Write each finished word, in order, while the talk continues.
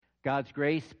God's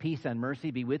grace, peace, and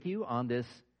mercy be with you on this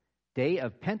day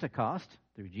of Pentecost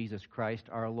through Jesus Christ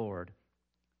our Lord.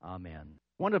 Amen.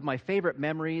 One of my favorite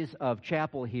memories of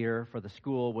chapel here for the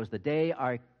school was the day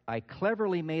I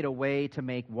cleverly made a way to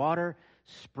make water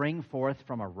spring forth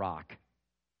from a rock.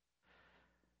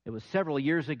 It was several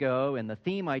years ago, and the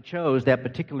theme I chose that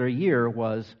particular year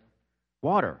was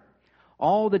water.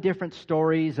 All the different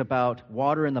stories about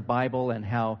water in the Bible and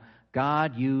how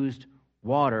God used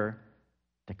water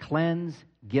to cleanse,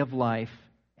 give life,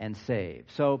 and save.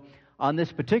 So on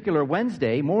this particular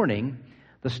Wednesday morning,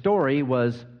 the story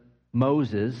was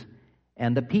Moses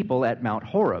and the people at Mount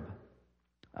Horeb.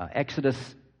 Exodus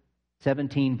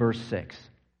 17, verse 6.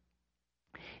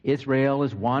 Israel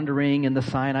is wandering in the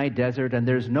Sinai desert, and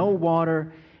there's no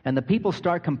water, and the people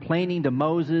start complaining to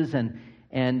Moses,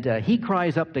 and he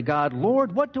cries up to God,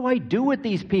 "Lord, what do I do with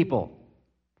these people?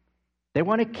 They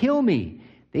want to kill me.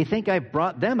 They think I've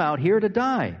brought them out here to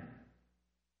die."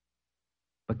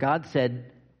 But God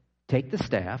said, "Take the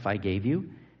staff I gave you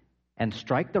and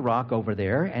strike the rock over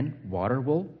there, and water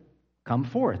will come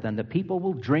forth, and the people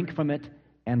will drink from it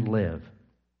and live."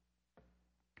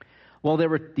 Well, there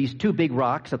were these two big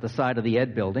rocks at the side of the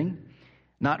Ed building,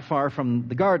 not far from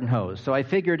the garden hose. So I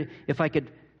figured if I could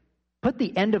put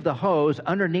the end of the hose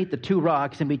underneath the two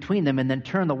rocks in between them and then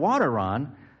turn the water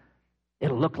on,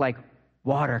 it'll look like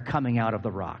water coming out of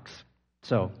the rocks.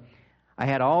 So I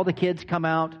had all the kids come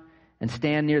out and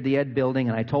stand near the Ed building,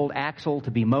 and I told Axel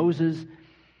to be Moses.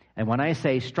 And when I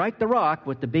say strike the rock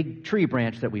with the big tree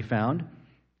branch that we found,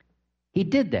 he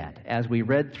did that as we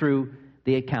read through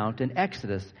the account in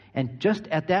Exodus. And just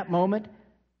at that moment,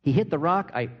 he hit the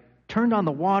rock, I turned on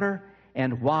the water,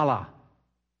 and voila,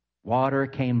 water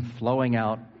came flowing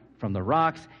out from the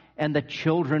rocks, and the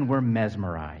children were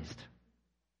mesmerized.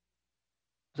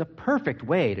 It was a perfect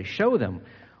way to show them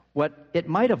what it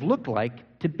might have looked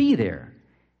like to be there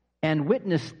and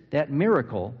witness that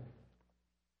miracle,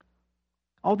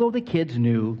 although the kids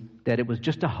knew that it was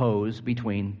just a hose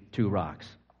between two rocks.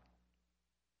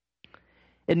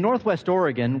 In Northwest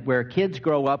Oregon, where kids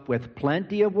grow up with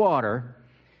plenty of water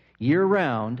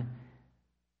year-round,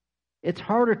 it's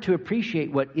harder to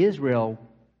appreciate what Israel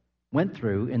went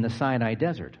through in the Sinai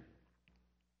desert.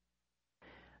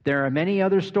 There are many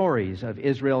other stories of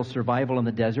Israel's survival in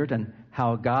the desert and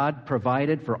how God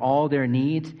provided for all their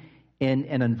needs in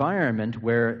an environment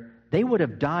where they would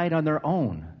have died on their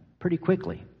own pretty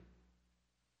quickly.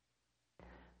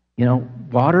 You know,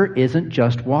 water isn't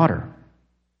just water.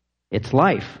 It's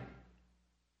life.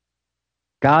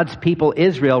 God's people,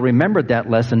 Israel, remembered that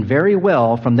lesson very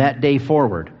well from that day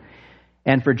forward,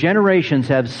 and for generations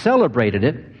have celebrated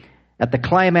it at the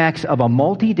climax of a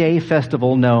multi-day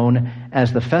festival known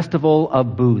as the Festival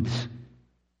of Booths.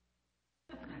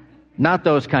 Not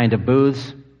those kind of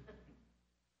booths.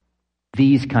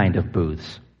 These kind of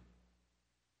booths.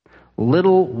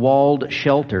 Little walled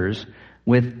shelters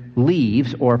with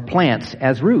leaves or plants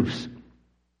as roofs.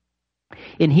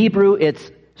 In Hebrew,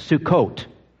 it's Sukkot,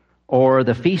 or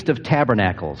the Feast of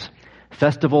Tabernacles,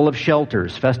 Festival of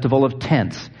Shelters, Festival of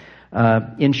Tents.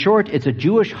 In short, it's a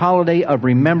Jewish holiday of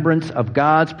remembrance of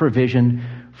God's provision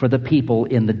for the people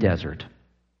in the desert.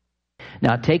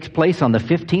 Now, it takes place on the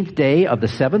 15th day of the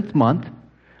 7th month,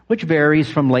 which varies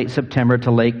from late September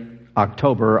to late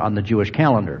October on the Jewish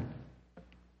calendar.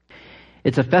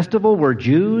 It's a festival where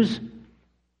Jews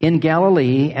in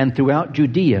Galilee and throughout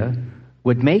Judea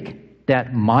would make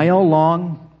that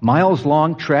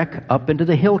miles-long trek up into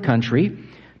the hill country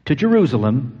to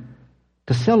Jerusalem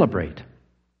to celebrate.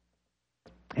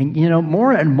 And you know,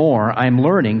 more and more I'm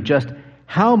learning just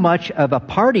how much of a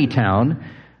party town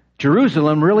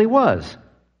Jerusalem really was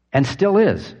and still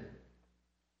is.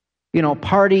 You know,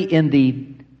 party in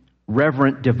the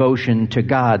reverent devotion to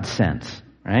God sense,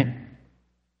 right?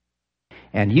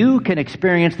 And you can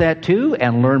experience that too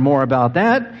and learn more about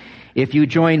that if you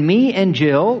join me and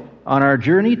Jill on our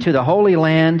journey to the Holy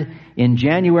Land in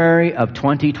January of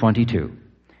 2022.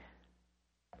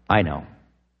 I know.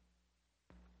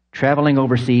 Traveling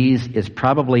overseas is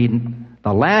probably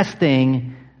the last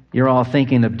thing you're all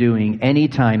thinking of doing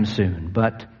anytime soon,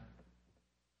 but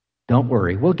don't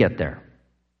worry, we'll get there.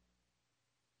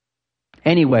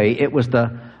 Anyway, it was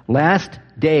the last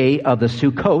day of the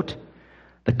Sukkot,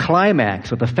 the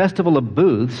climax of the Festival of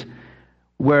Booths,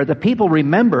 where the people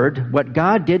remembered what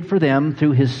God did for them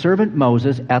through his servant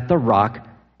Moses at the rock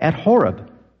at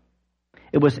Horeb.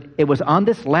 It was on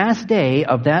this last day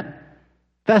of that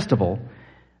festival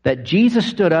that Jesus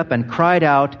stood up and cried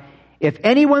out, "If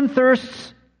anyone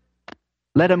thirsts,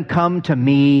 let him come to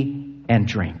me and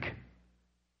drink."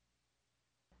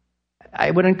 I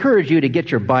would encourage you to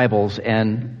get your Bibles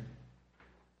and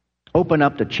open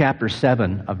up to chapter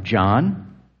 7 of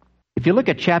John. If you look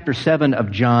at chapter 7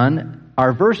 of John,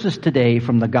 our verses today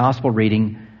from the gospel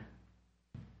reading,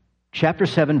 chapter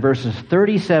 7, verses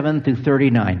 37 through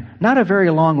 39. Not a very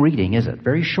long reading, is it?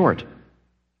 Very short.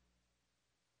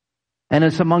 And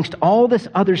it's amongst all this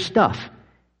other stuff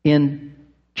in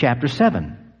chapter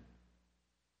 7.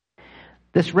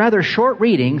 This rather short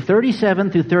reading,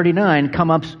 37 through 39,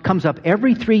 comes up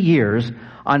every 3 years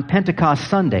on Pentecost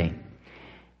Sunday.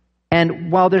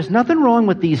 And while there's nothing wrong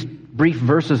with these brief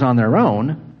verses on their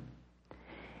own,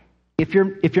 if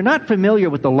you're not familiar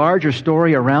with the larger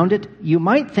story around it, you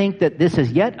might think that this is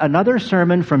yet another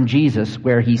sermon from Jesus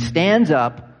where he stands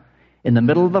up in the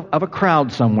middle of a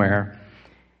crowd somewhere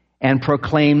and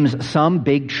proclaims some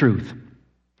big truth.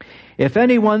 If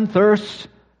anyone thirsts,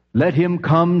 let him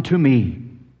come to me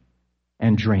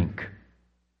and drink.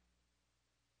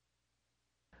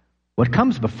 What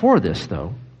comes before this,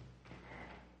 though,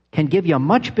 can give you a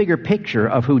much bigger picture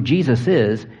of who Jesus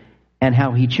is and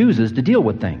how he chooses to deal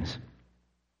with things.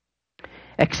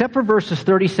 Except for verses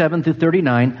 37 through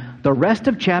 39, the rest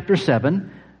of chapter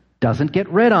 7 doesn't get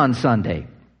read on Sunday.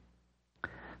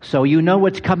 So you know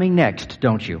what's coming next,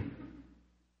 don't you?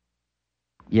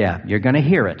 Yeah, you're going to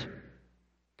hear it.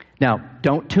 Now,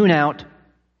 don't tune out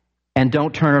and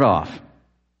don't turn it off.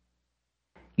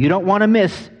 You don't want to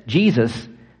miss Jesus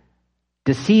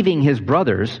deceiving his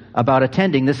brothers about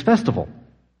attending this festival.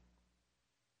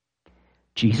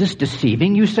 Jesus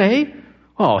deceiving, you say?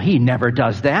 Oh, he never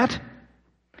does that.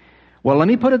 Well, let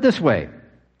me put it this way.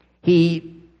 I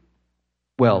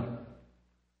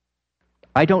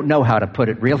don't know how to put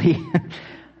it really.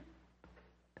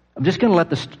 I'm just going to let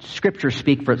the scripture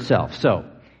speak for itself. So,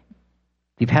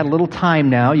 if you've had a little time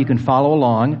now, you can follow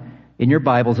along in your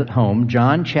Bibles at home.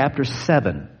 John chapter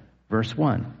 7, verse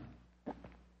 1.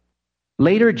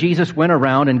 Later, Jesus went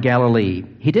around in Galilee.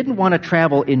 He didn't want to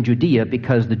travel in Judea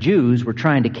because the Jews were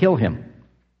trying to kill him.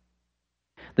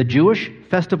 The Jewish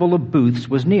festival of booths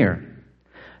was near.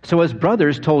 So his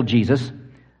brothers told Jesus,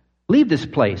 "Leave this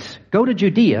place, go to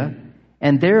Judea,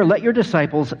 and there let your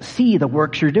disciples see the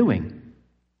works you're doing.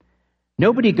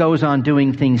 Nobody goes on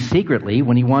doing things secretly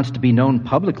when he wants to be known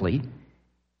publicly.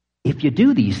 If you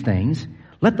do these things,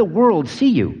 let the world see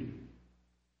you."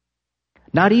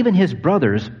 Not even his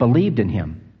brothers believed in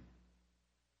him.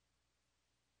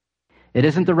 "It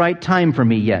isn't the right time for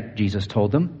me yet," Jesus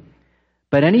told them,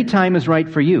 "but any time is right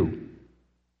for you.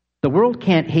 The world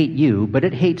can't hate you, but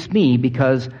it hates me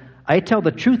because I tell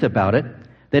the truth about it,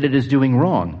 that it is doing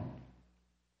wrong.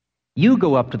 You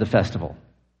go up to the festival.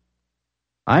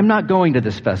 I'm not going to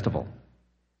this festival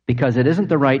because it isn't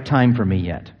the right time for me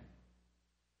yet."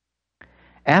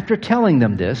 After telling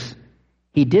them this,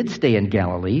 he did stay in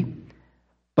Galilee,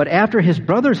 but after his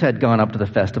brothers had gone up to the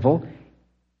festival,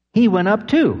 he went up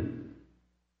too.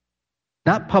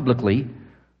 Not publicly,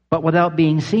 but without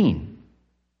being seen.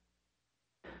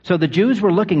 So the Jews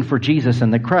were looking for Jesus in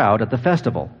the crowd at the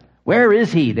festival. "Where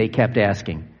is he?" they kept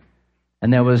asking.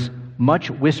 And there was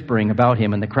much whispering about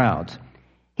him in the crowds.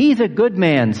 "He's a good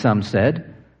man," some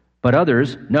said, but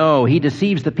others, "No, he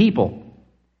deceives the people."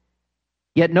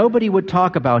 Yet nobody would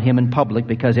talk about him in public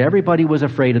because everybody was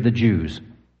afraid of the Jews.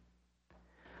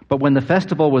 But when the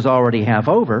festival was already half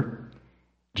over,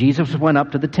 Jesus went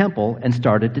up to the temple and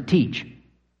started to teach.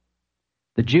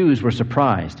 The Jews were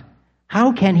surprised.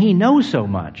 "How can he know so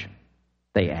much?"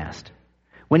 they asked,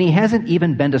 "when he hasn't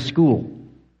even been to school?"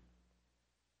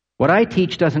 "What I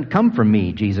teach doesn't come from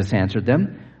me," Jesus answered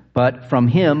them, "but from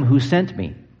him who sent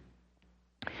me.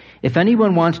 If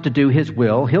anyone wants to do his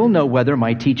will, he'll know whether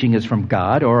my teaching is from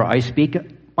God or I speak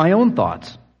my own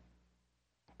thoughts.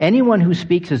 Anyone who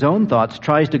speaks his own thoughts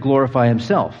tries to glorify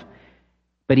himself,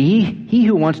 but he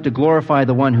who wants to glorify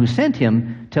the one who sent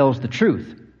him tells the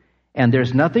truth, and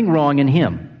there's nothing wrong in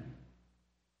him.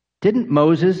 Didn't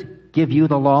Moses give you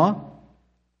the law?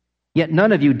 Yet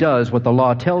none of you does what the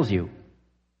law tells you.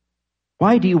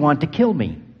 Why do you want to kill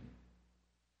me?"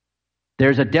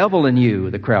 "There's a devil in you,"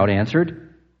 the crowd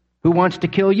answered. "Who wants to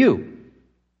kill you?"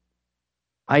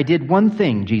 "I did one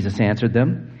thing," Jesus answered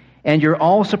them, "and you're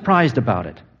all surprised about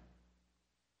it.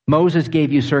 Moses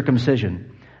gave you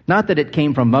circumcision. Not that it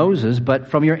came from Moses, but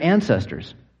from your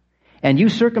ancestors. And you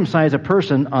circumcise a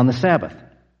person on the Sabbath.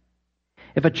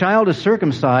 If a child is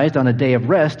circumcised on a day of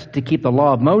rest to keep the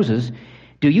law of Moses,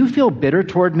 do you feel bitter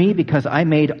toward me because I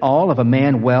made all of a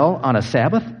man well on a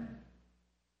Sabbath?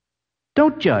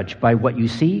 Don't judge by what you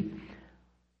see,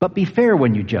 but be fair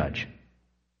when you judge."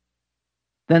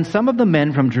 Then some of the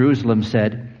men from Jerusalem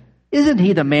said, "Isn't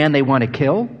he the man they want to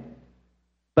kill?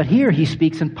 But here he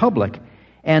speaks in public,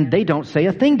 and they don't say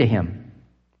a thing to him."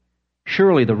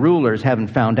 Surely the rulers haven't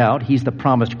found out he's the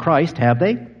promised Christ, have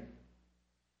they?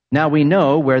 Now we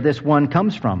know where this one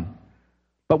comes from.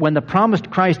 But when the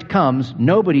promised Christ comes,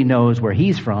 nobody knows where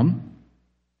he's from.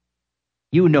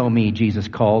 You know me, Jesus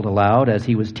called aloud as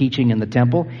he was teaching in the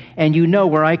temple, and you know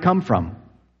where I come from.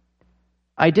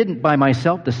 I didn't by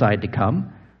myself decide to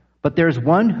come, but there's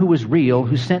one who is real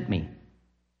who sent me.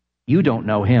 You don't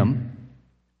know him,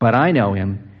 but I know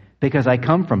him because I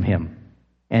come from him,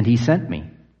 and he sent me.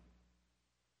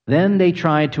 Then they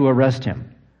tried to arrest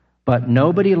him, but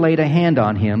nobody laid a hand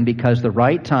on him because the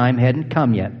right time hadn't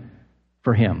come yet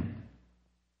for him.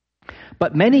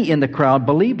 But many in the crowd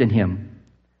believed in him.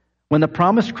 When the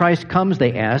promised Christ comes,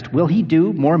 they asked, will he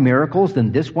do more miracles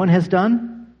than this one has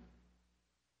done?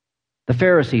 The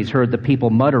Pharisees heard the people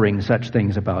muttering such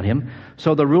things about him,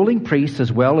 so the ruling priests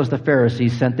as well as the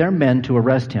Pharisees sent their men to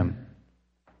arrest him.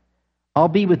 I'll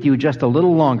be with you just a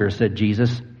little longer, said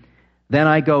Jesus. Then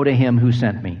I go to him who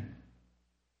sent me.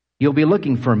 You'll be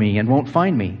looking for me and won't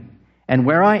find me, and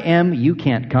where I am, you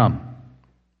can't come.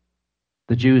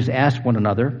 The Jews asked one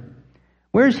another,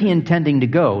 where's he intending to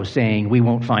go, saying we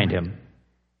won't find him?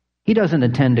 He doesn't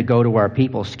intend to go to our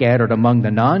people scattered among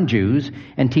the non-Jews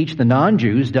and teach the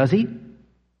non-Jews, does he?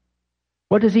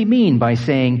 What does he mean by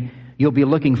saying, you'll be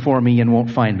looking for me and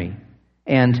won't find me?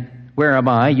 And where am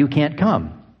I? You can't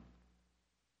come.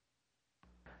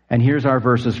 And here's our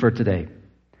verses for today.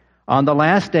 On the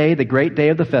last day, the great day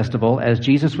of the festival, as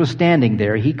Jesus was standing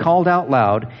there, he called out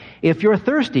loud, if you're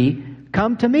thirsty,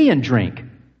 come to me and drink.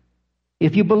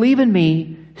 If you believe in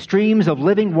me, streams of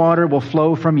living water will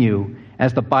flow from you,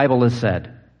 as the Bible has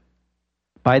said.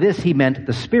 By this he meant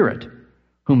the Spirit,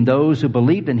 whom those who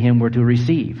believed in him were to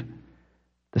receive.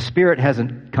 The Spirit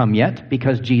hasn't come yet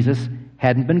because Jesus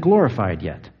hadn't been glorified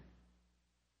yet.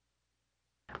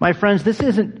 My friends, this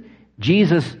isn't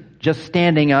Jesus just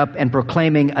standing up and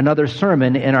proclaiming another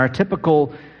sermon in our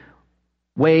typical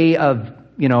way of,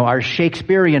 our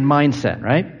Shakespearean mindset,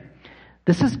 right?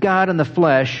 This is God in the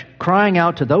flesh crying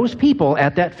out to those people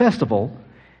at that festival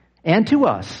and to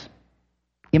us,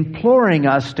 imploring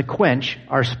us to quench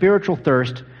our spiritual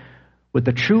thirst with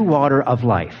the true water of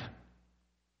life,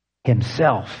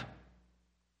 himself.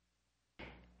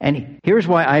 And here's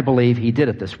why I believe he did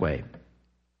it this way.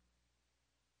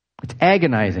 It's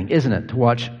agonizing, isn't it, to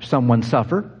watch someone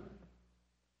suffer?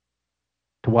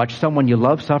 To watch someone you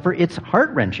love suffer? It's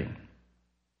heart-wrenching.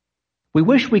 We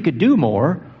wish we could do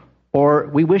more, or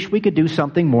we wish we could do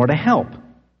something more to help.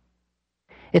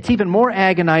 It's even more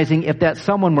agonizing if that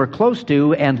someone we're close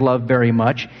to and love very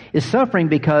much is suffering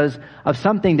because of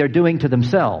something they're doing to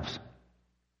themselves,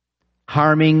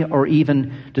 harming or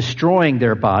even destroying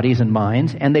their bodies and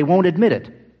minds, and they won't admit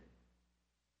it.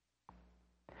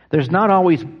 There's not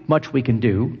always much we can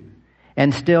do,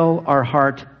 and still our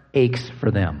heart aches for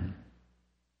them.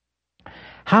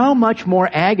 How much more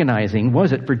agonizing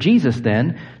was it for Jesus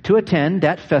then to attend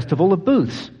that festival of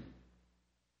booths?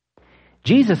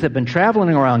 Jesus had been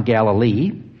traveling around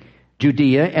Galilee,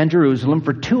 Judea, and Jerusalem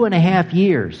for 2.5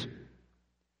 years.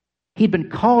 He'd been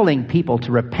calling people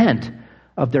to repent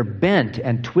of their bent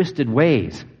and twisted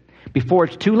ways before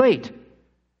it's too late.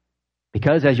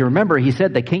 Because, as you remember, he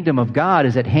said the kingdom of God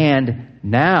is at hand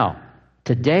now,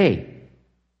 today.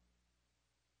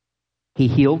 He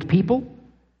healed people.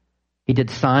 He did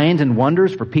signs and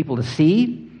wonders for people to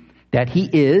see that he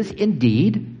is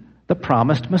indeed the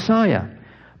promised Messiah.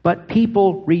 But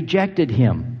people rejected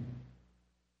him,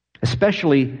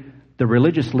 especially the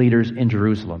religious leaders in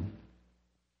Jerusalem.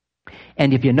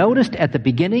 And if you noticed at the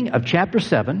beginning of chapter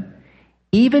 7,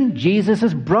 even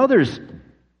Jesus' brothers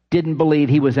didn't believe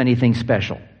he was anything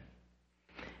special.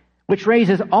 Which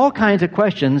raises all kinds of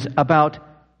questions about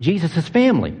Jesus'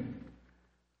 family.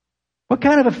 What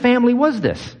kind of a family was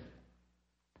this?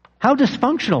 How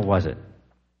dysfunctional was it?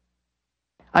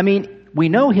 I mean, we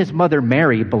know his mother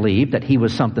Mary believed that he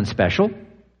was something special.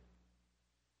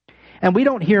 And we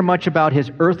don't hear much about his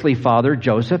earthly father,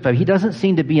 Joseph. He doesn't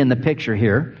seem to be in the picture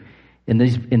here in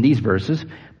these verses,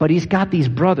 but he's got these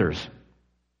brothers.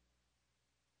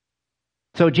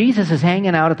 So Jesus is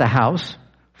hanging out at the house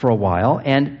for a while,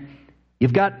 and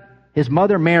you've got his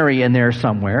mother Mary in there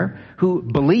somewhere who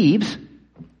believes,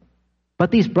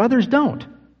 but these brothers don't.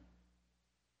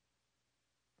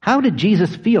 How did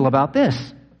Jesus feel about this?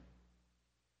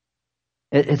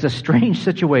 It's a strange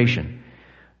situation,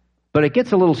 but it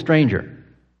gets a little stranger.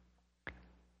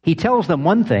 He tells them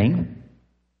one thing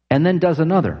and then does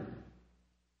another.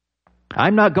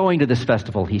 I'm not going to this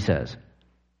festival, he says.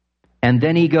 And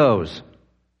then he goes.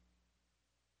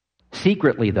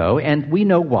 Secretly, though, and we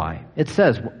know why. It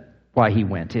says why he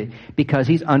went. Because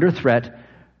he's under threat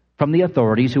from the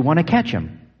authorities who want to catch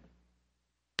him.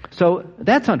 So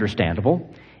that's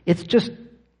understandable. It's just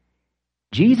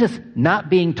Jesus not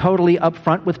being totally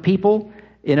upfront with people,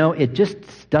 it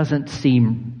just doesn't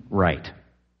seem right.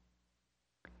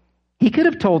 He could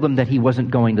have told them that he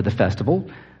wasn't going to the festival,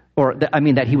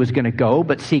 that he was going to go,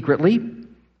 but secretly,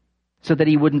 so that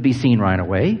he wouldn't be seen right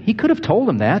away. He could have told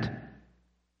them that.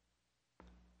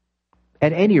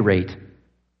 At any rate,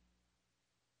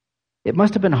 it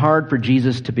must have been hard for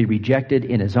Jesus to be rejected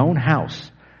in his own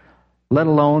house, let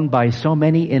alone by so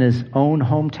many in his own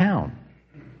hometown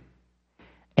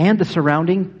and the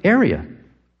surrounding area.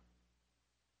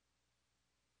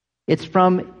 It's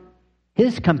from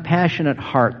his compassionate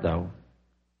heart, though,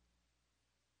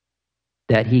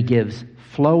 that he gives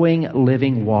flowing,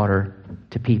 living water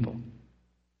to people.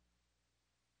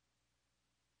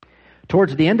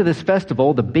 Towards the end of this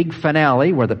festival, the big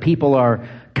finale, where the people are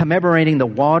commemorating the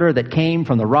water that came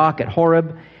from the rock at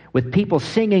Horeb, with people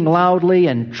singing loudly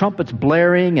and trumpets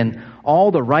blaring and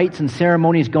all the rites and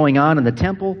ceremonies going on in the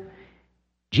temple,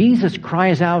 Jesus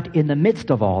cries out in the midst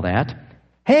of all that,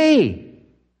 "Hey,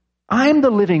 I'm the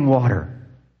living water.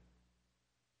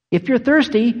 If you're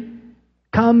thirsty,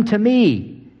 come to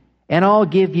me, and I'll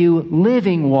give you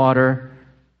living water,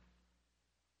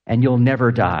 and you'll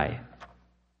never die.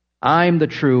 I'm the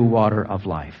true water of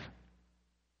life."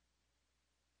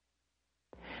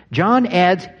 John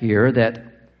adds here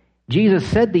that Jesus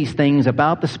said these things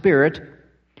about the Spirit,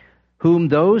 whom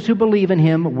those who believe in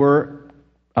him were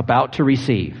about to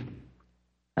receive.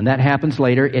 And that happens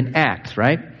later in Acts,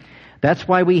 right? That's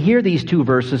why we hear these two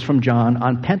verses from John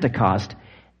on Pentecost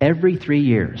every 3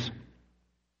 years.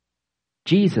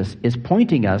 Jesus is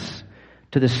pointing us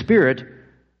to the Spirit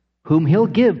whom he'll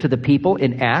give to the people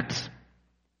in Acts,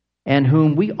 and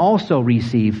whom we also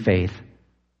receive faith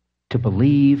to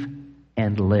believe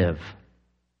and live.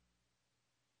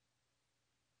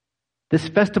 This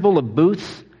festival of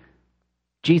booths,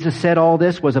 Jesus said all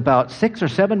this was about 6 or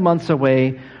 7 months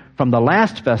away from the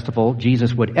last festival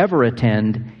Jesus would ever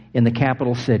attend in the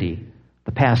capital city,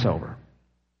 the Passover.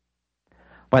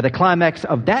 By the climax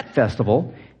of that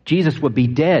festival, Jesus would be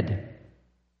dead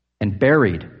and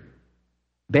buried,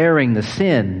 bearing the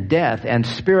sin, death, and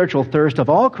spiritual thirst of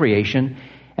all creation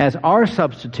as our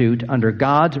substitute under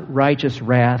God's righteous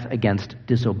wrath against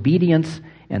disobedience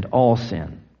and all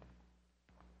sin.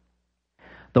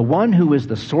 The one who is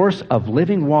the source of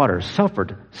living water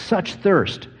suffered such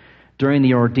thirst during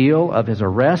the ordeal of his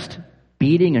arrest,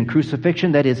 beating, and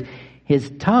crucifixion that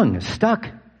his tongue stuck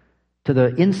to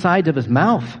the insides of his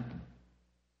mouth.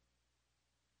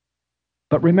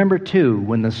 But remember, too,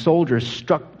 when the soldiers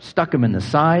stuck him in the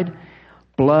side,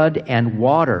 blood and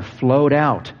water flowed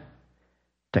out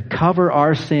to cover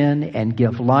our sin and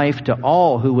give life to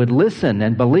all who would listen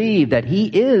and believe that he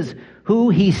is who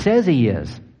he says he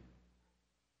is,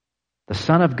 the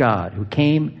Son of God who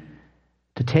came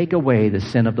to take away the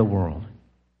sin of the world.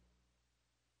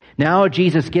 Now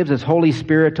Jesus gives his Holy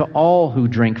Spirit to all who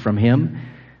drink from him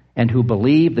and who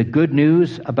believe the good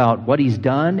news about what he's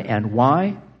done and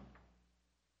why.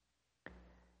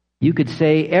 You could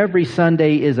say every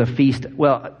Sunday is a feast.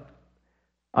 Well,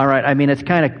 all right,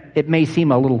 it may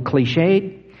seem a little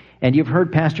cliched, and you've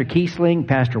heard Pastor Kiesling,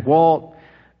 Pastor Walt,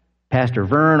 Pastor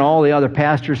Vern, all the other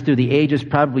pastors through the ages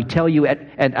probably tell you,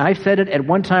 and I've said it at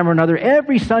one time or another,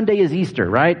 every Sunday is Easter,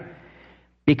 right?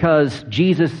 Because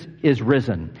Jesus is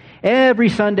risen. Every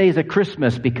Sunday is a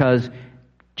Christmas because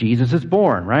Jesus is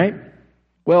born, right?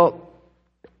 Well,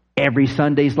 every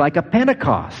Sunday is like a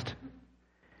Pentecost,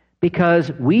 because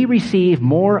we receive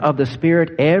more of the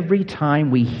Spirit every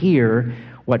time we hear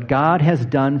what God has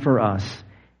done for us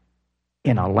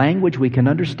in a language we can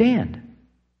understand.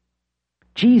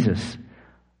 Jesus,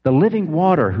 the living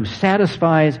water who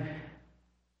satisfies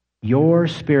your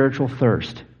spiritual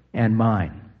thirst and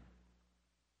mine.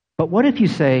 But what if you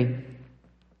say,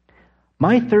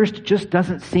 my thirst just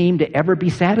doesn't seem to ever be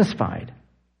satisfied?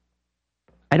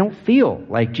 I don't feel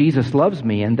like Jesus loves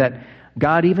me and that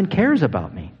God even cares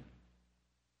about me.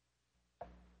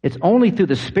 It's only through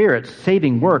the Spirit's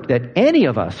saving work that any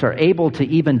of us are able to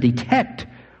even detect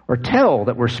or tell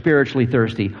that we're spiritually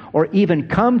thirsty, or even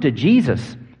come to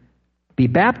Jesus, be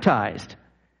baptized,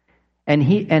 and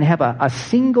have a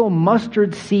single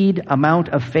mustard seed amount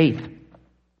of faith.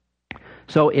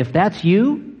 So if that's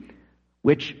you,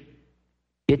 which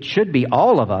it should be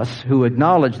all of us who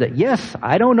acknowledge that, yes,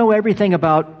 I don't know everything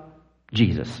about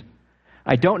Jesus.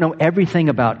 I don't know everything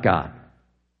about God.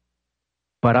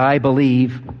 But I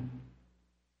believe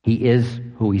he is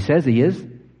who he says he is.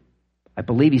 I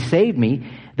believe he saved me.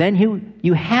 Then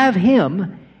you have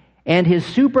him and his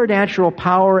supernatural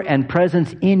power and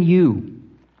presence in you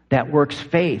that works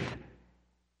faith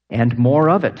and more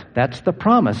of it. That's the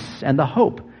promise and the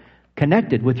hope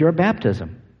connected with your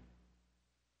baptism.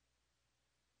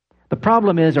 The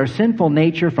problem is our sinful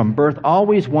nature from birth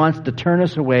always wants to turn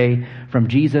us away from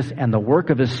Jesus and the work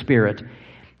of His Spirit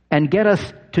and get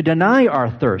us to deny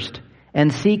our thirst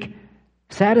and seek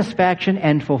satisfaction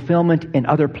and fulfillment in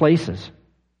other places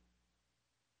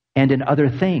and in other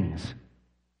things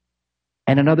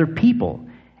and in other people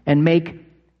and make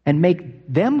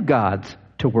them gods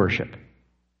to worship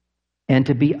and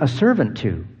to be a servant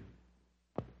to,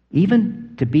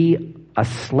 even to be a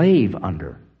slave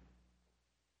under.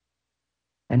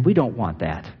 And we don't want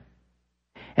that.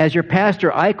 As your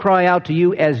pastor, I cry out to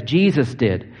you as Jesus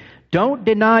did. Don't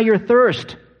deny your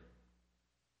thirst.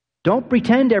 Don't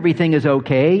pretend everything is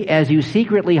okay as you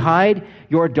secretly hide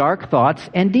your dark thoughts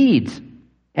and deeds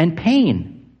and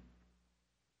pain.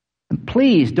 And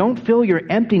please don't fill your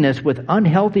emptiness with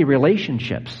unhealthy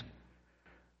relationships.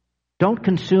 Don't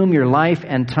consume your life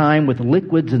and time with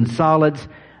liquids and solids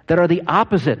that are the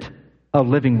opposite of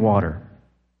living water.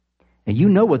 And you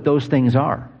know what those things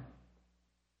are.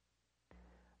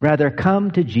 Rather, come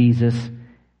to Jesus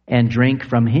and drink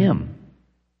from Him.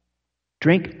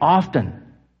 Drink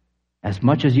often, as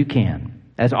much as you can,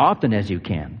 as often as you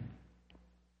can.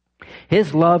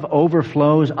 His love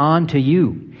overflows onto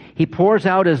you. He pours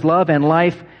out His love and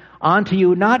life onto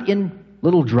you, not in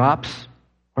little drops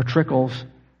or trickles,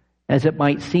 as it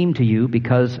might seem to you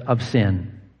because of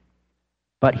sin.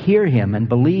 But hear Him and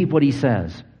believe what He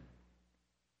says.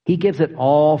 He gives it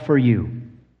all for you.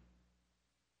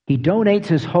 He donates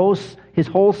His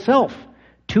whole self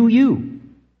to you.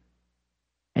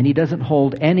 And He doesn't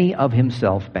hold any of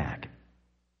Himself back.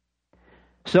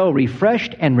 So,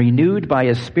 refreshed and renewed by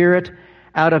His Spirit,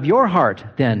 out of your heart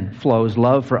then flows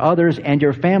love for others and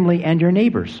your family and your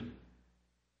neighbors.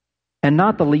 And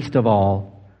not the least of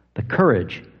all, the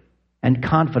courage and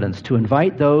confidence to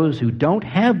invite those who don't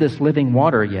have this living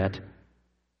water yet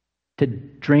to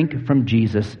drink from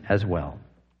Jesus as well.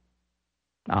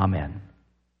 Amen.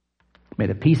 May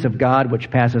the peace of God,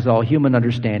 which passes all human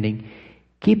understanding,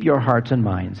 keep your hearts and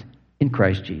minds in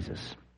Christ Jesus.